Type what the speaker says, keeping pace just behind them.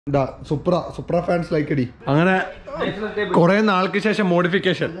സുപ്ര fans like അടി. അങ്ങനെ കുറെ നാൾക്ക് ശേഷം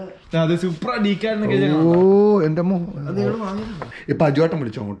മോഡിഫിക്കേഷൻ. എന്റെ ഇപ്പൊ അജുവാട്ടം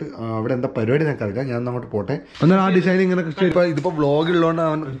വിളിച്ചു അങ്ങോട്ട്. അവിടെ എന്താ പരിപാടി ഞങ്ങൾക്ക് അറിയില്ല. ഞാൻ അങ്ങോട്ട് പോട്ടെ. എന്നാലും ആ ഡിസൈൻ ഇങ്ങനെ ഇതിപ്പോ വ്ളോഗ് ഉള്ളതുകൊണ്ട്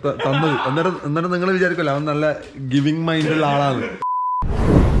അവൻ തന്നത്. എന്നിട്ട് നിങ്ങൾ വിചാരിക്കല്ലോ അവൻ നല്ല ഗിവിംഗ് മൈൻഡ് ഉള്ള ആളാണ്.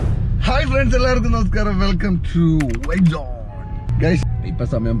 ഹായ് ഫ്രണ്ട്സ്, എല്ലാവർക്കും നമസ്കാരം. Welcome to വൈബ്സോൺ. ഗൈസ് ഇപ്പൊ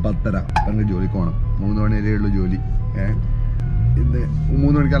സമയം 10:30. പണ്ട് ജോലിക്ക് പോകണം. 3 മണി വരെയേ ഉള്ളൂ ജോലി. ഇന്ന്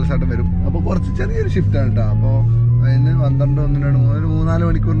 3 മണിക്ക് അലസാട്ടം വരും. അപ്പോൾ കുറച്ച് ചെറിയൊരു ഷിഫ്റ്റാണ് കേട്ടോ. അപ്പോൾ അതിന് 12, 1, 2, 3, 4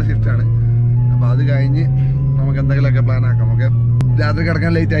 മണിക്കൂറിൻ്റെ ഷിഫ്റ്റാണ്. അപ്പോൾ അത് കഴിഞ്ഞ് നമുക്ക് എന്തെങ്കിലുമൊക്കെ പ്ലാൻ ആക്കാം. ഓക്കെ, രാത്രി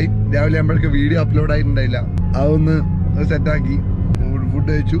കിടക്കാൻ ലേറ്റായി. രാവിലെ ആകുമ്പോഴേക്ക് വീഡിയോ അപ്ലോഡ് ആയിട്ടുണ്ടായില്ല. അതൊന്ന് സെറ്റാക്കി ഫുഡ്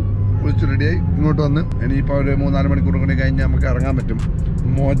കഴിച്ചു, കുളിച്ചു റെഡിയായി ഇങ്ങോട്ട് വന്ന്. ഇനിയിപ്പോൾ ഒരു 3-4 മണിക്കൂർ കൂടി കഴിഞ്ഞ് നമുക്ക് ഇറങ്ങാൻ പറ്റും.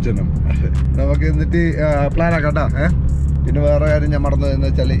 മോചനം നമുക്ക് എന്നിട്ട് പ്ലാൻ ആക്കാം കേട്ടോ. പിന്നെ വേറെ കാര്യം ഞാൻ മറന്നത് എന്ന്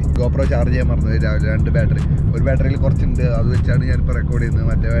വെച്ചാൽ ഗോപ്രോ ചാർജ് ചെയ്യാൻ മറന്നത്. രാവിലെ 2 ബാറ്ററി, ഒരു ബാറ്ററിയിൽ കുറച്ചുണ്ട്, അത് വെച്ചാണ് ഞാനിപ്പോൾ റെക്കോർഡ് ചെയ്യുന്നത്.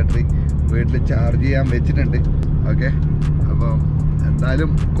 മറ്റേ ബാറ്ററി വീട്ടിൽ ചാർജ് ചെയ്യാൻ വെച്ചിട്ടുണ്ട്. ഓക്കെ, അപ്പോൾ എന്തായാലും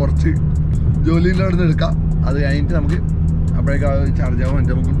കുറച്ച് ജോലിയിൽ അവിടെ നിന്ന് എടുക്കാം. അത് കഴിഞ്ഞിട്ട് നമുക്ക് അപ്പോഴേക്കും ചാർജ് ആവാൻ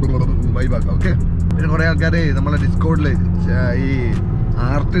നമുക്ക് വൈബാക്കാം. ഓക്കെ, പിന്നെ കുറേ ആൾക്കാർ നമ്മളെ ഡിസ്കോഡിൽ ഈ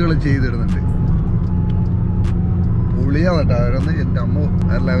ആർട്ടുകൾ ചെയ്തിടുന്നുണ്ട്. പൊളിയാണ് കേട്ടോ അവരൊന്ന്. എൻ്റെ അമ്മ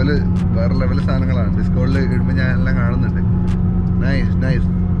വേറെ ലെവല് സാധനങ്ങളാണ് ഡിസ്കൗണ്ടിൽ ഇടുമ്പോൾ ഞാൻ എല്ലാം കാണുന്നുണ്ട്. നൈസ്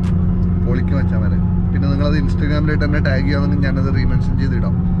പൊളിക്കും വെച്ചാൽ വരെ. പിന്നെ നിങ്ങളത് ഇൻസ്റ്റാഗ്രാമിലായിട്ട് തന്നെ ടാഗ് ചെയ്യാമെങ്കിൽ ഞാനത് റീമെൻഷൻ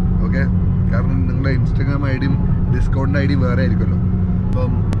ചെയ്തിടാം. ഓക്കെ, കാരണം നിങ്ങളുടെ ഇൻസ്റ്റാഗ്രാം ഐ ഡിയും ഡിസ്കൗണ്ട് ഐ ഡിയും വേറെ ആയിരിക്കുമല്ലോ.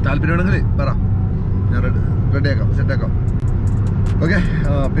 അപ്പം താല്പര്യമാണെങ്കിൽ പറ, ഞാൻ റെഡിയാക്കാം, സെറ്റാക്കാം. ഓക്കെ,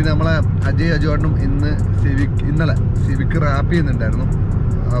 പിന്നെ നമ്മളെ അജുവാട്ടനും ഇന്നലെ സിവിക്ക് റാപ്പ് ചെയ്യുന്നുണ്ടായിരുന്നു.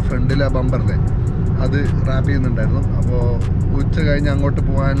 ആ ഫ്രണ്ടിലെ ബമ്പറിലെ അത് റാപ്പ് ചെയ്യുന്നുണ്ടായിരുന്നു. അപ്പോൾ ഉച്ച കഴിഞ്ഞ് അങ്ങോട്ട്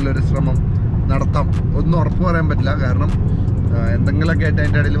പോകാനുള്ളൊരു ശ്രമം നടത്താം. ഒന്നും ഉറപ്പ് പറയാൻ പറ്റില്ല, കാരണം എന്തെങ്കിലുമൊക്കെ ആയിട്ട്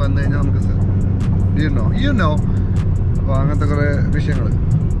അതിൻ്റെ ഇടയിൽ വന്നു കഴിഞ്ഞാൽ നമുക്ക് യു നോ അപ്പോൾ അങ്ങനത്തെ കുറേ വിഷയങ്ങൾ.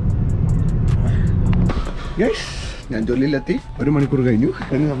 ഞാൻ ജോലിയിലെത്തി, 1 മണിക്കൂർ കഴിഞ്ഞു.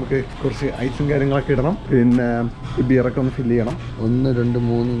 ഇനി നമുക്ക് കുറച്ച് ഐസും കാര്യങ്ങളൊക്കെ ഇടണം. പിന്നെ ഈ ബിയറൊക്കെ ഒന്ന് ഫില്ല് ചെയ്യണം. 1, 2,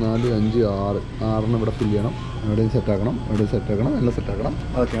 3, 4, 5, 6 ഇവിടെ ഫില്ല് ചെയ്യണം. എവിടെയും സെറ്റാക്കണം, എല്ലാം സെറ്റാക്കണം.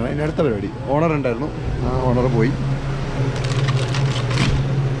 അതൊക്കെയാണ് അതിൻ്റെ അടുത്ത പരിപാടി. ഓണർ ഉണ്ടായിരുന്നു, ആ ഓണർ പോയി.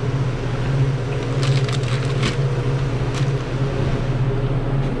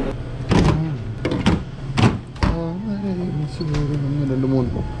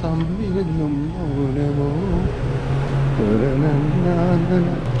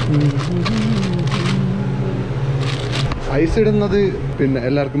 ഐസ് ഇടുന്നത് പിന്നെ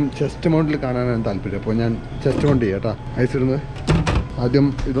എല്ലാവർക്കും ചെസ്റ്റ് മൗണ്ടിൽ കാണാനാണ് താല്പര്യം. അപ്പോൾ ഞാൻ ചെസ്റ്റ് മൗണ്ട് ചെയ്യാം കേട്ടോ. ഐസ് ഇടുന്നത് ആദ്യം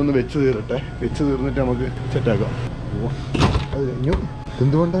ഇതൊന്ന് വെച്ച് തീർന്നിട്ട് നമുക്ക് സെറ്റാക്കാം. അത് കഴിഞ്ഞു.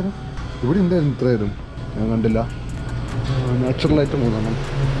 എന്തുകൊണ്ടായിരുന്നു ഇവിടെ ഉണ്ടായിരുന്നു ഇത്രയായിരുന്നു, ഞാൻ കണ്ടില്ല. നാച്ചുറലായിട്ട് 3 എണ്ണം.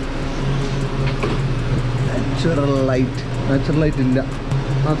 നാച്ചുറലായിട്ട് ഇല്ല.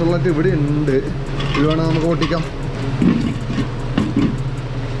 നാച്ചുറലായിട്ട് ഇവിടെ ഉണ്ട്. ഇത് വേണം നമുക്ക് ഓട്ടിക്കാം.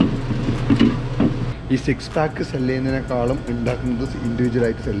 ഈ 6 പാക്ക് സെല് ചെയ്യുന്നതിനേക്കാളും ഉണ്ടാക്കുന്നത്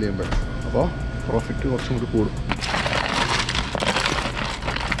ഇൻഡിവിജ്വലായിട്ട് സെല് ചെയ്യുമ്പോഴാണ്. അപ്പോൾ പ്രോഫിറ്റ് കുറച്ചും കൂടി കൂടും.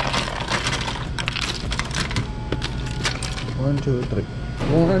 One, two, three.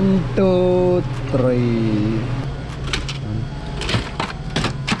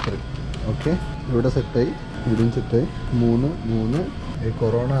 ഓക്കെ, ഇവിടെ സെറ്റായി, ഇവിടെയും സെറ്റായി. 3. ഈ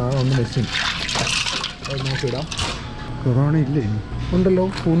കൊറോണ ഒന്ന് മെസ്സിൻ നോക്കിയിടാം. കൊറോണ ഇല്ലേ?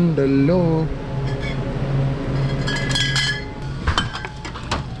 ഉണ്ടല്ലോ.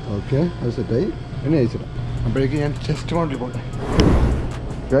 ഓക്കെ, അത് സെറ്റായി. ഇനി ഐസിടാം. അപ്പോഴേക്ക് ഞാൻ ചെസ്റ്റ് മൗണ്ടിൽ പോട്ടെ.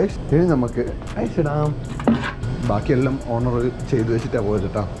 ഗൈസ്, ഇനി നമുക്ക് ഐസിടാം. ബാക്കിയെല്ലാം ഓണർ ചെയ്ത് വെച്ചിട്ടാണ് പോയത്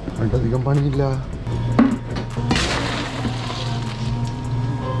കേട്ടോ. അധികം പണിയില്ല.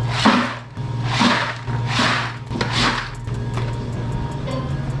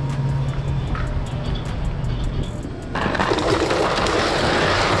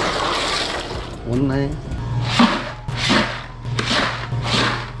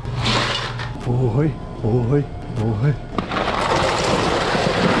 ഓഹോയ്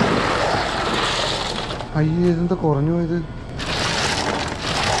അയ്യേ, ഇതെന്താ കുറഞ്ഞു പോയത്?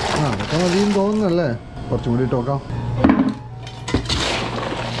 അതൊക്കെ മതിയും തോന്നുന്നല്ലേ. കുറച്ചും കൂടി ഇട്ടോക്കാം.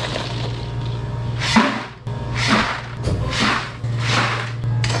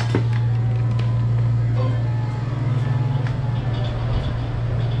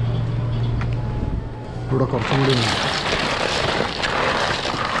 ഇവിടെ കുറച്ചും കൂടി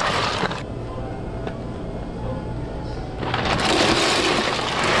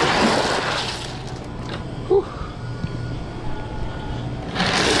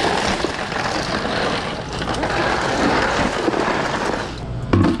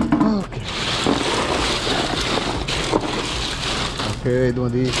ഇത്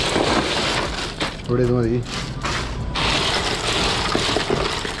മതി, ഇവിടെ ഇത് മതി.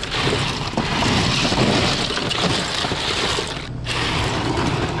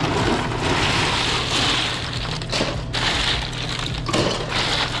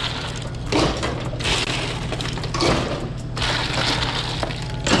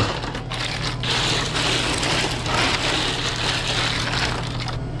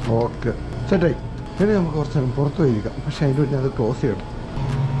 ഓക്കെ, സെറ്റായി. ഇനി നമുക്ക് കുറച്ച് നേരം പുറത്ത് പോയിരിക്കാം. പക്ഷേ അതിൻ്റെ ഉള്ളിൽ അത് ക്ലോസ് ചെയ്യണം.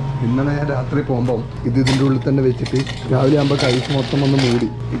 ഇന്നലെ ഞാൻ രാത്രി പോകുമ്പം ഇതിൻ്റെ ഉള്ളിൽ തന്നെ വെച്ചിട്ട് രാവിലെ ആകുമ്പോൾ കൈസ് മൊത്തം വന്ന് മൂടി.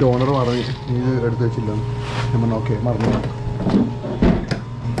 ഇത് ഓണർ പറഞ്ഞ് ഇത് എടുത്ത് വെച്ചില്ലെന്ന്. നമ്മൾ ഓക്കെ മറന്നു.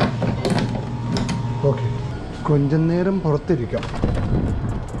 ഓക്കെ, കൊഞ്ചം നേരം പുറത്തിരിക്കാം.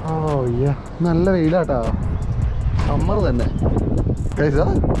 ഓ യാ, നല്ല വെയിലാട്ടാ, സമ്മർ തന്നെ. കൈസാ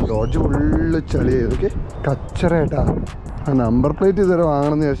ലോഡ്ജ് ഫുള്ള് ചെളിയായതൊക്കെ കച്ചറയാട്ടാ. ആ നമ്പർ പ്ലേറ്റ് ഇതുവരെ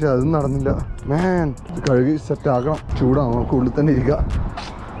വാങ്ങണമെന്ന് ചോദിച്ചാൽ അതും നടന്നില്ല. മാൻ, ഇത് കഴുകി സെറ്റ് ആക്കണം. ചൂടാവും, നമുക്ക് ഉള്ളിൽ തന്നെ ഇരിക്കാം.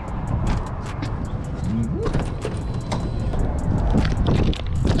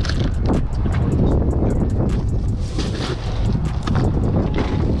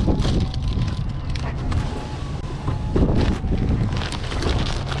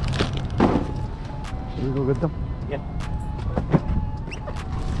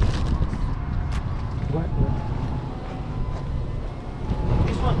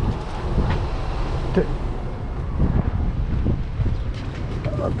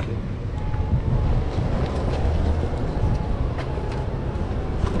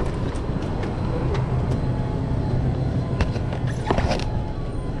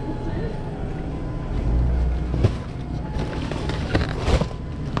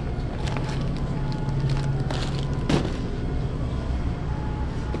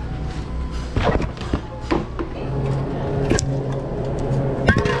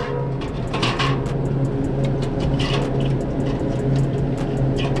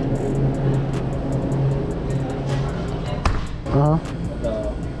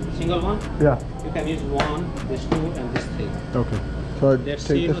 Single one? Yeah. You can use one, this two, and this three. Okay. So Let's take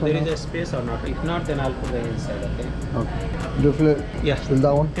see this if one there is out. a space or not. If not, then I'll put it inside, okay? Okay. Do you fill it? Yeah. Fill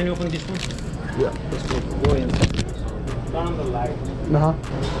that one? Can you open this one? Yeah. Just go inside. Turn on the light.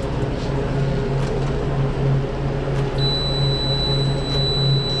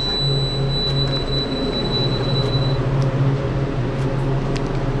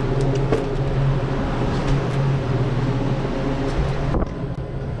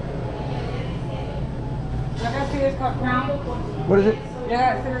 What is it? Yeah,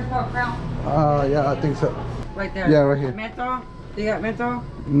 Civic called Crown. Yeah, I think so. Right there. Yeah, right here. Menthol? You got menthol?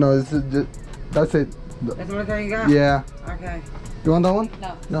 No, this is just, that's it. That's the only thing you got? Yeah. Okay. You want that one?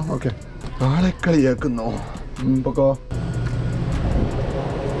 No. No? Okay. ആളെ കളിയാക്കുന്നോ? പൊക്കോ.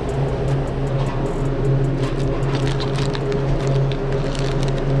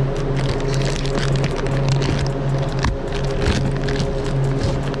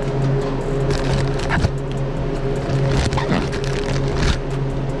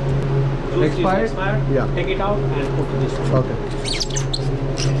 Expired? Yeah. Take it out and put this one. Okay.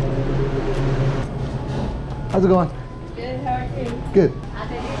 How's it going? Good, how are you? Good. I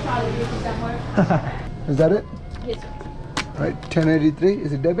think you're probably busy somewhere. Is that it? Yes, sir. Right, 1083.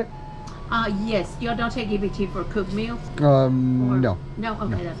 Is it debit? Yes, y'all don't take EBT for cooked meals? No. No?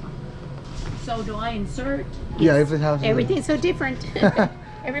 Okay, that's fine. So do I insert? Yeah, if it has. Everything's so different.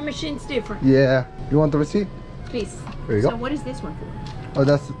 Every machine's different. Yeah. You want the receipt? Please. There you So go. what is this one for? Oh,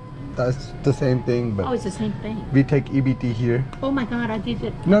 that's the same thing, but Oh, it's the same thing. we take EBT here. Oh my God, I did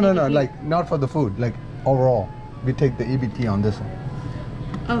it. No, I no, did no. it here. Like not for the food. Like overall, we take the EBT on this one.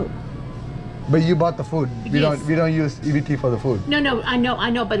 Oh. But you bought the food. Yes. We don't use EBT for the food. No, I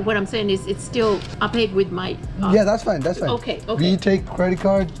know, but what I'm saying is it's still, I paid with my... Yeah, that's fine. That's fine. Okay. We take credit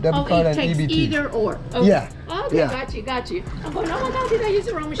card, debit card, it and takes EBT. either or. Okay. Yeah. Okay, Yeah. got you. I'm going, oh my God, did I use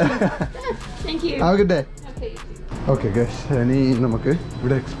the wrong machine? Thank you. Have a good day. Okay. Okay guys, ഇനി നമുക്ക്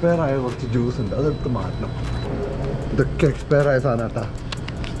ഇവിടെ expire ആയ കുറച്ച് juice ഉണ്ട്, അതെടുത്ത് മാറ്റണം. ഇതൊക്കെ expire ആയ സാധനം കേട്ടാ.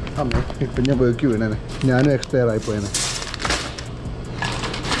 അമ്മേ, ഇപ്പം ഞാൻ വേക്കി വീണേനെ, ഞാനും എക്സ്പയർ ആയി പോയേനെ.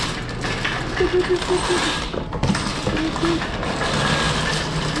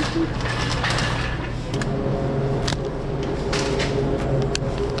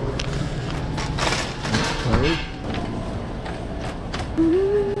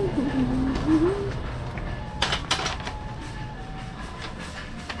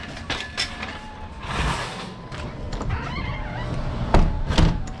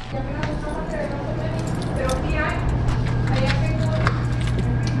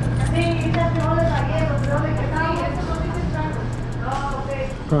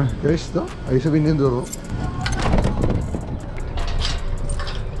 ഗൈസ്, ഐസ് പിന്നെയും തീർന്നു.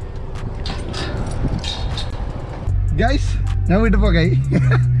 ഗൈസ് ഞാൻ വീട്ടിൽ പോകായി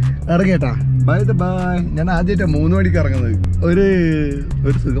ഇറങ്ങിയേട്ടാ. Bye bye. ഞാൻ ആദ്യമായിട്ടാണ് 3 മണിക്ക് ഇറങ്ങുന്നത്.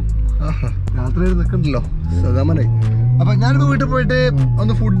 ഒരു സുഖം. രാത്രി നിൽക്കണ്ടല്ലോ സദാമനായി. അപ്പൊ ഞാനിപ്പോ വീട്ടിൽ പോയിട്ട്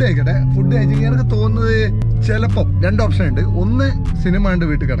ഒന്ന് ഫുഡ് കഴിക്കട്ടെ. ഫുഡ് കഴിച്ചെങ്കിൽ എനിക്ക് തോന്നുന്നത് ചിലപ്പം 2 ഓപ്ഷൻ ഉണ്ട്. ഒന്ന് സിനിമ കണ്ട്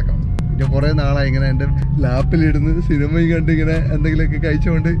വീട്ടിൽ കിടക്കാം. ഞാൻ കുറെ നാളായി ഇങ്ങനെ എൻ്റെ ലാപ്പിലിടുന്ന് സിനിമയും കണ്ട് ഇങ്ങനെ എന്തെങ്കിലുമൊക്കെ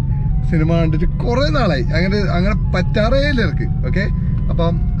കഴിച്ചുകൊണ്ട് സിനിമ കണ്ടിട്ട് കുറെ നാളായി. അങ്ങനെ പറ്റാറേ ഇല്ല എനിക്ക്. ഓക്കെ,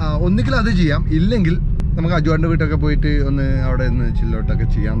 അപ്പം ഒന്നുകിൽ അത് ചെയ്യാം, ഇല്ലെങ്കിൽ നമുക്ക് അജുവാൻ്റെ വീട്ടൊക്കെ പോയിട്ട് ഒന്ന് അവിടെ നിന്ന് ചില്ലോട്ടൊക്കെ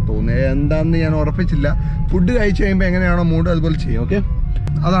ചെയ്യാൻ തോന്നുന്നത്. എന്താണെന്ന് ഞാൻ ഉറപ്പിച്ചില്ല. ഫുഡ് കഴിച്ച് കഴിയുമ്പോൾ എങ്ങനെയാണോ മൂഡ് അതുപോലെ ചെയ്യാം. ഓക്കെ,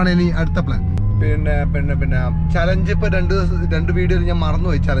 അതാണ് ഇനി അടുത്ത പ്ലാൻ. പിന്നെ ചലഞ്ച് ഇപ്പോൾ 2 വീഡിയോയിൽ ഞാൻ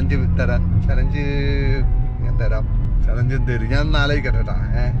മറന്നുപോയി ചലഞ്ച് തരാൻ. ചലഞ്ച് എന്തേലും ഞാൻ ആലോചിക്കട്ടെ കേട്ടാ.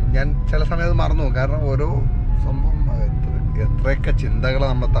 ഞാൻ ചില സമയത്ത് മറന്നു പോകും. കാരണം ഓരോ സംഭവം എത്രയൊക്കെ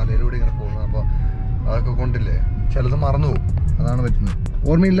ചിന്തകളാണ് നമ്മുടെ തലയിലൂടെ ഇങ്ങനെ പോകുന്നത്. അപ്പോൾ അതൊക്കെ കൊണ്ടില്ലേ ചിലത് മറന്നു പോകും. അതാണ് പറ്റുന്നത്.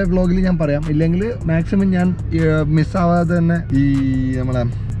 ഓർമ്മയില്ല വ്ളോഗിൽ ഞാൻ പറയാം. ഇല്ലെങ്കിൽ മാക്സിമം ഞാൻ മിസ്സാവാതെ തന്നെ ഈ നമ്മളെ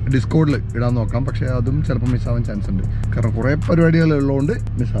ഡിസ്കോഡിൽ ഇടാൻ നോക്കാം. പക്ഷേ അതും ചിലപ്പോൾ മിസ്സാവാൻ ചാൻസ് ഉണ്ട്. കാരണം കുറേ പരിപാടികൾ ഉള്ളതുകൊണ്ട്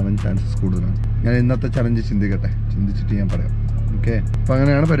മിസ്സാവാൻ ചാൻസസ് കൂടുതലാണ്. ഞാൻ ഇന്നത്തെ ചലഞ്ച് ചിന്തിച്ചിട്ട് ഞാൻ പറയാം. ഓക്കെ, അപ്പോൾ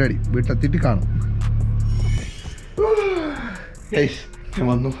അങ്ങനെയാണ് പരിപാടി. വീട്ടിലെത്തിയിട്ട് കാണും. ഞാൻ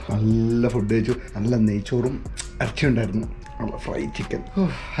വന്നു, നല്ല ഫുഡ് കഴിച്ചു. നല്ല നെയ്ച്ചോറും ഇറച്ചി ഉണ്ടായിരുന്നു, നല്ല ഫ്രൈ ചിക്കൻ.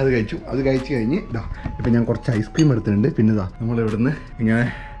 അത് കഴിച്ച് കഴിഞ്ഞ് ഇപ്പം ഞാൻ കുറച്ച് ഐസ്ക്രീം എടുത്തിട്ടുണ്ട്. പിന്നെ നമ്മളിവിടുന്ന് ഇങ്ങനെ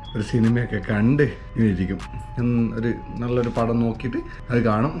ഒരു സിനിമയൊക്കെ കണ്ട് ഇങ്ങനെ ഇരിക്കും. നല്ലൊരു പടം നോക്കിയിട്ട് അത്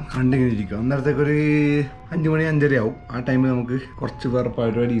കണ്ടിങ്ങനെ ഇരിക്കും. അന്നേരത്തേക്കൊരു 5 മണി 5:30 ആവും. ആ ടൈമിൽ നമുക്ക് കുറച്ച് പേർ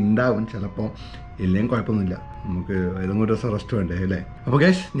പരിപാടി ഉണ്ടാവും. ചിലപ്പോൾ ഇല്ലെങ്കിൽ കുഴപ്പമൊന്നുമില്ല. നമുക്ക് ഏതെങ്കിലും ഒരു ദിവസം റെസ്റ്റ് വേണ്ടേ അല്ലേ. അപ്പോൾ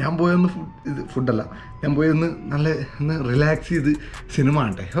ഗൈസ് ഞാൻ പോയൊന്ന് ഫുഡല്ല, ഞാൻ പോയൊന്ന് ഒന്ന് റിലാക്സ് ചെയ്ത് സിനിമ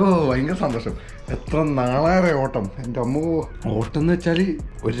കണ്ടേ. ഭയങ്കര സന്തോഷം. എത്ര നാളേറെ ഓട്ടം. എൻ്റെ അമ്മോ, ഓട്ടം എന്ന് വെച്ചാൽ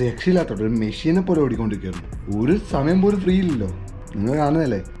ഒരു രക്ഷയില്ലാത്തോട്ടെ. ഒരു മെഷീനെ പോലെ ഓടിക്കൊണ്ടിരിക്കുകയായിരുന്നു. ഒരു സമയം പോലും ഫ്രീ ഇല്ലല്ലോ. നിങ്ങൾ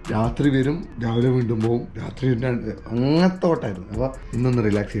കാണുന്നതല്ലേ, രാത്രി വരും, രാവിലെ വീണ്ടും പോവും, രാത്രി അങ്ങനത്തെ ഓട്ടമായിരുന്നു. അപ്പോൾ ഇന്നൊന്ന്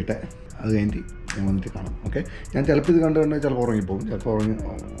റിലാക്സ് ചെയ്യട്ടെ. അത് കഴിഞ്ഞിട്ട് ഞാൻ വന്നിട്ട് കാണാം. ഓക്കെ, ഞാൻ ചിലപ്പോൾ ഇത് കണ്ടുകൊണ്ട് ചിലപ്പോൾ ഉറങ്ങിപ്പോകും. ചിലപ്പോൾ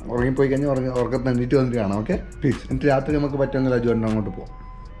ഉറങ്ങിപ്പോയി കഴിഞ്ഞാൽ ഉറക്കത്ത് എണ്ണീറ്റ് വന്നിട്ട് കാണാം. Okay please. എന്നിട്ട് രാത്രി നമുക്ക് പറ്റുമെങ്കിൽ അജുവേട്ടൻ അങ്ങോട്ട് പോകാം.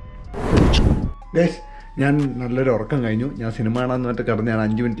 ഗൈസ് ഞാൻ നല്ലൊരു ഉറക്കം കഴിഞ്ഞു. ഞാൻ സിനിമ കാണാൻ എന്നിട്ട് കിടന്ന് ഞാൻ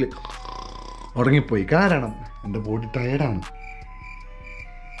 5 മിനിറ്റിൽ ഉറങ്ങിപ്പോയി. കാരണം എൻ്റെ ബോഡി ടയേർഡാണ്.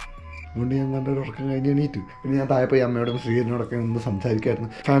 അതുകൊണ്ട് ഞാൻ നല്ലൊരു ഉറക്കം കഴിഞ്ഞ് എണീറ്റു. പിന്നെ ഞാൻ താഴെ പോയി അമ്മയോടും ശ്രീഹരിനോടൊക്കെ ഒന്ന് സംസാരിക്കായിരുന്നു.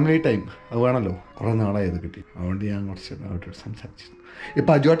 ഫാമിലി ടൈം അത് വേണമല്ലോ, കുറേ നാളായി അത് കിട്ടി. അതുകൊണ്ട് ഞാൻ കുറച്ച് അവരോട് സംസാരിച്ചു.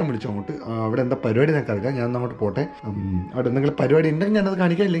 ഇപ്പോൾ അജുവേട്ടൻ വിളിച്ചു അങ്ങോട്ട്. അവിടെ എന്താ പരിപാടി ഞാൻ അറിയില്ല. ഞാൻ അങ്ങോട്ട് പോട്ടെ. അവിടെ എന്തെങ്കിലും പരിപാടി ഉണ്ടെങ്കിൽ ഞാനത്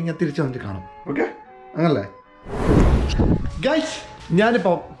കാണിക്കാം, ഇല്ലെങ്കിൽ ഞാൻ തിരിച്ചു വന്നിട്ട് കാണാം. ഓക്കെ, അങ്ങനല്ലേ ഗൈസ്.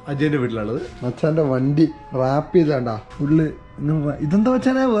 ഞാനിപ്പോൾ അജയൻ്റെ വീട്ടിലുള്ളത്. മച്ചാൻ്റെ വണ്ടി റാപ്പ് ചെയ്താണ്ടാ ഫുള്ള്. ഇതെന്താ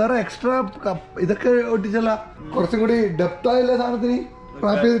വെച്ചാൽ വേറെ എക്സ്ട്രാ ഇതൊക്കെ ഒട്ടിച്ചല്ല, കുറച്ചും കൂടി ഡെപ്ത് ആയില്ലേ സാധനത്തിന്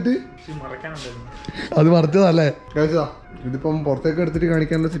റാപ്പ് ചെയ്തിട്ട്. അത് മറിച്ചതല്ലേ കഴിച്ചതാ. ഇതിപ്പം പുറത്തേക്ക് എടുത്തിട്ട്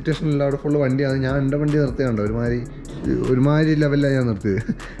കാണിക്കാനുള്ള സിറ്റുവേഷൻ ഇല്ല. അവിടെ ഫുള്ള് വണ്ടിയാണ്. ഞാൻ എൻ്റെ വണ്ടി നിർത്തിയുണ്ടോ ഒരുമാതിരി ലെവലിലാണ് ഞാൻ നിർത്തിയത്.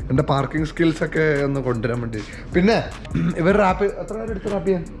 എൻ്റെ പാർക്കിംഗ് സ്കിൽസ് ഒക്കെ ഒന്ന് കൊണ്ടുവരാൻ വേണ്ടി. പിന്നെ ഇവർ റാപ്പ് എത്ര നേരം എടുത്ത് റാപ്പ്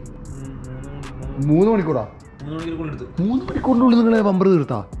ചെയ്യാൻ? 3 മണിക്കൂറാ? 3 മണിക്കൂറിനുള്ളിൽ നിങ്ങളെ ബമ്പർ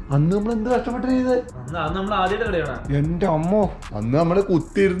തീർത്താ? അന്ന് നമ്മൾ എന്ത് കഷ്ടപ്പെട്ട് ചെയ്ത്. എന്റെ അമ്മോ, അന്ന് നമ്മള്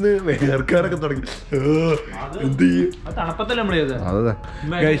കുത്തിയിരുന്ന് വേർക്കാനൊക്കെ തുടങ്ങി. എന്ത് ചെയ്യും. അതെ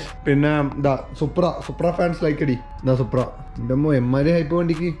ഗൈസ്. പിന്നെ ഇതാ സുപ്ര ഫാൻസ് ലൈക്ക് അടി. ഇതാ സുപ്ര. എന്റെ അമ്മോ, എമ്മാരി ഹൈപ്പ്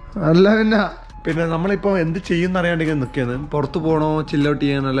വണ്ടിക്ക് അല്ല. പിന്നെ നമ്മളിപ്പോ എന്ത് ചെയ്യുന്ന അറിയാണ്ടെങ്കിൽ നിൽക്കുന്നത്. പുറത്ത് പോകണോ, ചില്ലൗട്ട്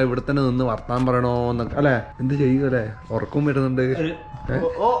ചെയ്യാനല്ല, ഇവിടെ തന്നെ നിന്ന് വർത്താൻ പറയണോ എന്നൊക്കെ അല്ലെ. എന്ത് ചെയ്യും അല്ലേ, ഉറക്കം വരുന്നുണ്ട്.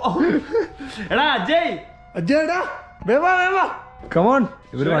 അജയടാ വേവാ കമോൺ.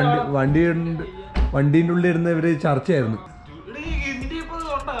 ഇവര് വണ്ടീൻ്റെ ഉള്ളിൽ ഇരുന്ന് ഇവര് ചർച്ചയായിരുന്നു.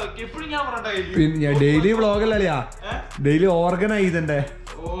 പിന്നെ ഡെയിലി വ്ളോഗല്ലേ, ഡെയിലി ഓർഗനൈസ് ചെയ്തേ.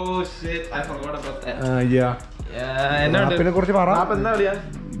 പിന്നെ കുറച്ച് പറ.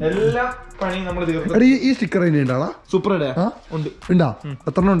 എല്ലാ പണിയും നമ്മൾ ഈ സ്റ്റിക്കർ തന്നെ ഉണ്ടാ സൂപ്പറുടെ ഉണ്ടാ?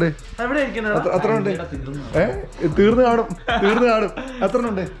 എത്ര ഉണ്ട്? എത്ര ഉണ്ട്? തീർന്നു കാണും. എത്ര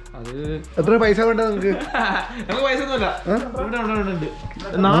ഉണ്ട്? എത്ര പൈസ വേണ്ട നിങ്ങൾക്ക്? പൈസ ഒന്നുമില്ല.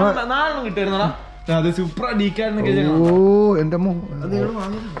 കിട്ടുമായിരുന്നടാ. ഓ എന്റെ അമ്മ,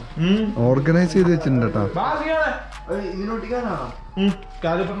 ഓർഗനൈസ് ചെയ്ത് വെച്ചിട്ടുണ്ട് കേട്ടോ.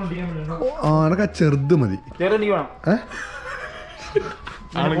 എനക്ക് ആ ചെറുത് മതി.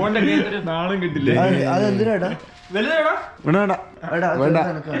 നാളും കിട്ടില്ലേ? അതെന്തിനാടാ? വേണ്ട വേണ്ട വേണ്ട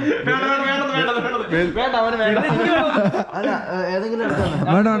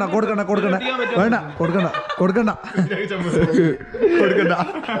വേണ്ട കൊടുക്കണ്ട കൊടുക്കണ്ട വേണ്ട കൊടുക്കണ്ട കൊടുക്കണ്ട കൊടുക്കണ്ട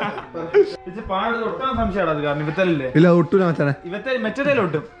ഇല്ല ഒട്ടൂല മച്ചാനെ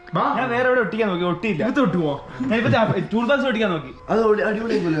ഒട്ടും ഞാൻ വേറെ എവിടെ ഒട്ടിക്കാൻ നോക്കി ഒട്ടിയില്ല ഇത് ഒട്ടുമോ ഞാൻ ഇപ്പൊ ടൂൾ ബോക്സ് ഒട്ടിക്കാൻ നോക്കി അത്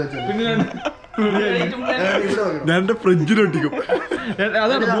അടിപൊളി പിന്നെ ഞാൻ എന്റെ ഫ്രിഡ്ജിലൊട്ടിക്കും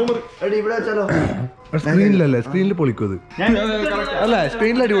അതാണ് ഇവിടെ വെച്ചാലോ സ്ക്രീനിലല്ലേ സ്ക്രീനിൽ പൊളിക്കും അത് അല്ല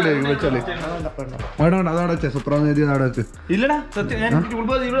സ്ക്രീനിൽ അടിപൊളിയായിരിക്കും വെച്ചാല് വേണ്ട വേണ്ട അതവിടെ വെച്ചേ സുപ്രാതി അവിടെ വെച്ച് ഇല്ലടാ സത്യം ഞാൻ ടൂൾ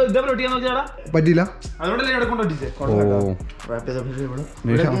ബോക്സ് ഇവിടെ ഇതേപോലെ ഒട്ടിക്കാൻ നോക്കിയാടാ പറ്റിയില്ല അതുകൊണ്ടല്ലേ ഇവിടെ കൊണ്ട് ഒട്ടിച്ചേ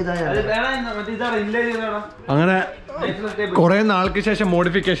അങ്ങനെ കൊറേ നാൾക്ക് ശേഷം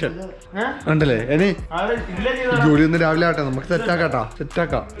മോഡിഫിക്കേഷൻ ഉണ്ടല്ലേ ഇനി ജോലി ഒന്ന് രാവിലെ ആട്ടെ നമുക്ക് സെറ്റാക്കാട്ടാ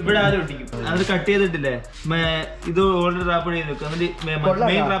സെറ്റാക്കാം ഇവിടെ ആരും ഒട്ടിക്കും അത് കട്ട് ചെയ്തിട്ടില്ലേ ഇത് ഓൾറെഡി റാപ്പ് ചെയ്ത് വെക്കും എന്നിട്ട്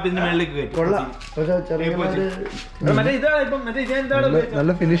മെയിൻ റാപ്പ് ഇതിന്റെ മേളിലേക്ക് കയറ്റും മറ്റേ ഇതാണ് ഇപ്പം മറ്റേ ഇതാണ്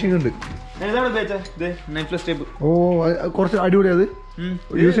നല്ല ഫിനിഷിംഗ് ഉണ്ട് ഏതാണ് ഉപയോഗിച്ചത് 9+ ടേപ്പ് ഓ കുറച്ച് അടിപൊളി അത്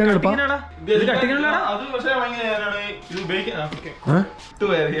യൂസ് ചെയ്യാൻ എളുപ്പം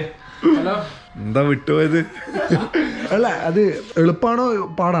എന്താ വിട്ടുപോയത് അല്ല അത് എളുപ്പാണോ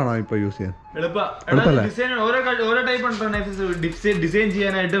പാടാണോ ഇപ്പൊ യൂസ് ചെയ്യാൻ എളുപ്പല്ലേ ഓരോ ടൈപ്പ് ഉണ്ടോ ഡിസൈൻ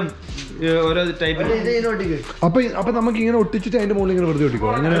ചെയ്യാനായിട്ടും ഓരോ ടൈപ്പ് അപ്പൊ നമുക്ക് ഇങ്ങനെ ഒട്ടിച്ചിട്ട് അതിന്റെ മുകളിൽ ഇങ്ങനെ വെറുതെ ഒട്ടിക്കോ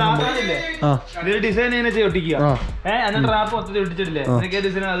അങ്ങനെ ഡിസൈൻ ഇങ്ങനെ ഒട്ടിക്കുക എന്നിട്ട് റാപ്പ് മൊത്തത്തിൽ ഒട്ടിച്ചിട്ടില്ലേ എനിക്ക്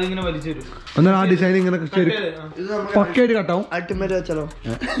ഡിസൈൻ അത് ഇങ്ങനെ വലിച്ചു തരും എന്നാൽ ആ ഡിസൈൻ ഇങ്ങനെ പക്കയായിട്ട് കട്ടാവും അൾട്ടിമേറ്റ് വെച്ചാലോ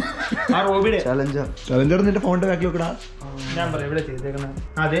ആ റോബിയുടെ ചലഞ്ചർ നിന്റെ ഫോണിന്റെ ബാക്കിൽ വെക്കടാ ഞാൻ പറയാം ഇവിടെ ചെയ്തേക്കണ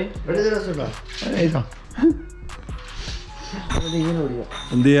അതെ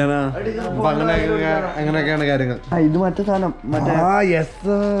എന്ത് ചെയ്യാനാ അപ്പൊ അങ്ങനെയൊക്കെയാണ് കാര്യങ്ങൾ ഇത് മറ്റേ സാധനം മറ്റേ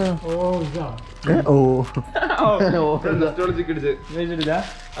ഓ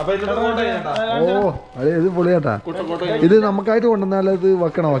ഇത് പൊളിയാട്ടാ ഇത് നമുക്കായിട്ട് കൊണ്ടുവന്നാലും ഇത്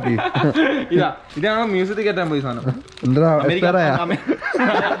വെക്കണം ബാക്കി ഇതാണ് മ്യൂസിയത്തിൽ കയറ്റാൻ പോയി സാധനം എന്താ എക്സ്പയറായ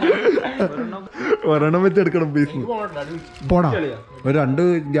ഒരെണ്ണം വെച്ച് എടുക്കണം പീസ് പോടാ ഒരു 2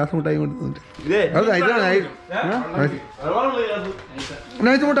 ഗ്യാസ് മുട്ടായി കൊണ്ട്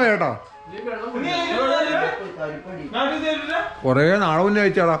നൈസ് മുട്ടായി കേട്ടോ കൊറേ നാളെ മുന്നേ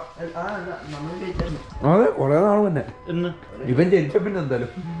കഴിച്ചാടാ അതെ കൊറേ നാളെ മുന്നേ ഇവൻ ജനിച്ച പിന്നെ എന്തായാലും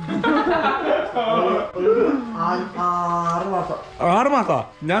 6 മാസാ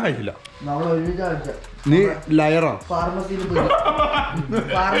ഞാൻ കഴിച്ചില്ല നീ ലയറാ ഫാർമസിയിലെ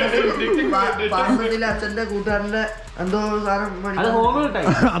അച്ഛന്റെ കൂട്ടുകാരന്റെ എന്തോ സാധനം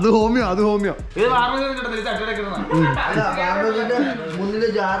അത് ഹോമിയോ ഫാർമസിന്റെ മുന്നില്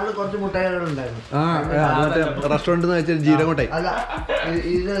ജാറിൽ കുറച്ച് മുട്ടായികൾ ഉണ്ടായിരുന്നു റെസ്റ്റോറന്റ് വെച്ചാൽ ജീരകം മുട്ടായി അല്ല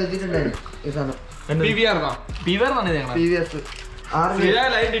ഇത് എഴുതിയിട്ടുണ്ടായിരുന്നു ഈ സാധനം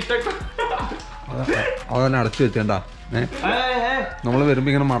അതന്നെ അടച്ചു വെച്ചേണ്ടാ നമ്മള് വരുമ്പോ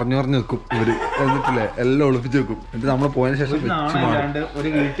ഇങ്ങനെ മറിഞ്ഞു വെക്കും ഇവര് എന്നിട്ടില്ലേ എല്ലാം ഒളിപ്പിച്ച് വെക്കും എന്നിട്ട് നമ്മള് പോയതിനു ശേഷം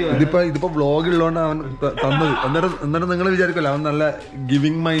ഇതിപ്പോ വ്ളോഗ് ഉള്ളതുകൊണ്ട് അവൻ തന്നത് എന്നിട്ട് നിങ്ങൾ വിചാരിക്കല്ലോ അവൻ നല്ല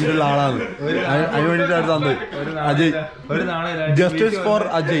ഗിവിങ് മൈൻഡ് ഉള്ള ആളാണ് അതിന് വേണ്ടിട്ടാണ് തന്നത് അജയ് ജസ്റ്റിസ് ഫോർ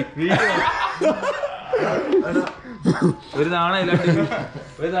അജയ് ഒരു നാളെ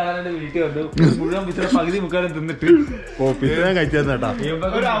വീട്ടിൽ വന്നു മുഴുവൻ പിസ പകുതി മുക്കാലും തിന്നിട്ട് പിസ ഞാൻ കഴിച്ചായിരുന്നു കേട്ടാ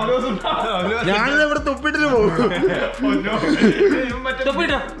ഞാനിത് ഇവിടെ തുപ്പിട്ടിട്ട് പോകും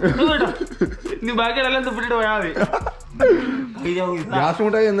ഇനി ബാക്കിയെല്ലാം തുപ്പിട്ടിട്ട് പോയാൽ മതി ഗ്യാസ്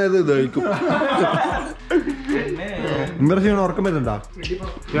മുട്ടായി എന്നത് ഇത് കഴിക്കും ഇമ്പ്രസ് ചെയ്യണം ഉറക്കം വരുന്നുണ്ടാ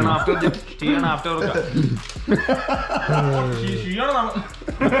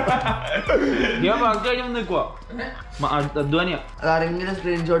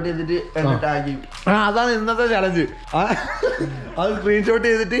സ്ക്രീൻഷോട്ട് ചെയ്തിട്ട് അതാണ് ഇന്നത്തെ ചലഞ്ച് അത് സ്ക്രീൻഷോട്ട്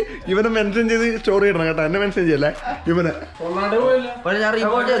ചെയ്തിട്ട് ഇവനെ മെൻഷൻ ചെയ്ത് സ്റ്റോറി ഇടണം കേട്ടോ എന്നെ മെൻഷൻ ചെയ്യല്ലേ ഇവനെ ഞാൻ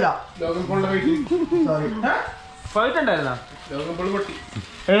റിപ്പോർട്ട് ചെയ്യില്ല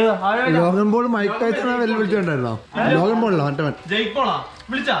ലോഗൻ ബോൾ മൈക്ക് ടൈസനെ വെല്ലുവിളിച്ചിട്ടുണ്ടായിരുന്നോ ലോഗൻ ബോളിലോ മറ്റവൻ ജയിക്കോളാ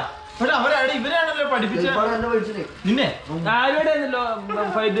വിളിച്ചാ പക്ഷെ അവരാണ് ഇവരാണല്ലോ പഠിപ്പിച്ച നിന്നെ ആരുടെയാണല്ലോ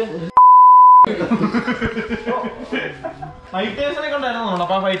ഫൈറ്റ് മൈക്ക് ടൈസനെ കൊണ്ടായിരുന്നു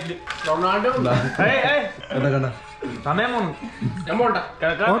അപ്പൊ ആ ഫൈറ്റില് സമയം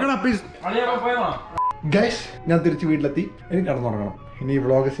ഞാൻ തിരിച്ച് വീട്ടിലെത്തി എനിക്ക് കടന്നുറങ്ങണം ഇനി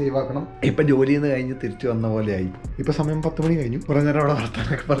വ്ളോഗ് സേവ് ആക്കണം ഇപ്പൊ ജോലിയിൽ നിന്ന് കഴിഞ്ഞ് തിരിച്ചു വന്ന പോലെ ആയി ഇപ്പൊ സമയം 10 മണി കഴിഞ്ഞു കുറെ നേരം അവിടെ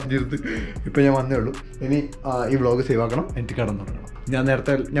വർത്താനൊക്കെ പറഞ്ഞിരുന്നു ഇപ്പൊ ഞാൻ വന്നേ ഉള്ളൂ ഇനി ഈ വ്ളോഗ് സേവ് ആക്കണം എനിക്ക് കടന്നുറങ്ങണം ഞാൻ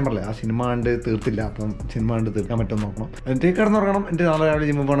നേരത്തെ ഞാൻ പറഞ്ഞില്ലേ ആ സിനിമ കണ്ട് തീർത്തില്ല അപ്പം സിനിമ കണ്ട് തീർക്കാൻ പറ്റുമെന്ന് നോക്കണം എന്നിട്ട് കടന്നുറങ്ങണം എൻ്റെ നാളെ രാവിലെ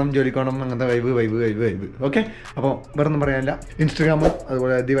ജിമ്മിൽ പോകണം ജോലിക്ക് പോകണം അങ്ങനത്തെ വൈബ് ഓക്കെ അപ്പോൾ വേറെ ഒന്നും പറയാനില്ല ഇൻസ്റ്റാഗ്രാമും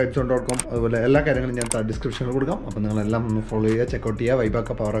അതുപോലെ vibezon.com അതുപോലെ എല്ലാ കാര്യങ്ങളും ഞാൻ ഡിസ്ക്രിപ്ഷനിൽ കൊടുക്കാം അപ്പോൾ നിങ്ങളെല്ലാം ഒന്ന് ഫോളോ ചെയ്യുക ചെക്കൗട്ട് ചെയ്യുക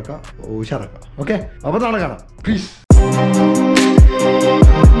വൈബാക്കുക പവറാക്കുക ഉഷാറാക്കുക ഓക്കെ അപ്പോൾ നാളെ കാണാം പ്ലീസ്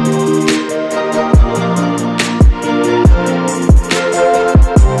Bye.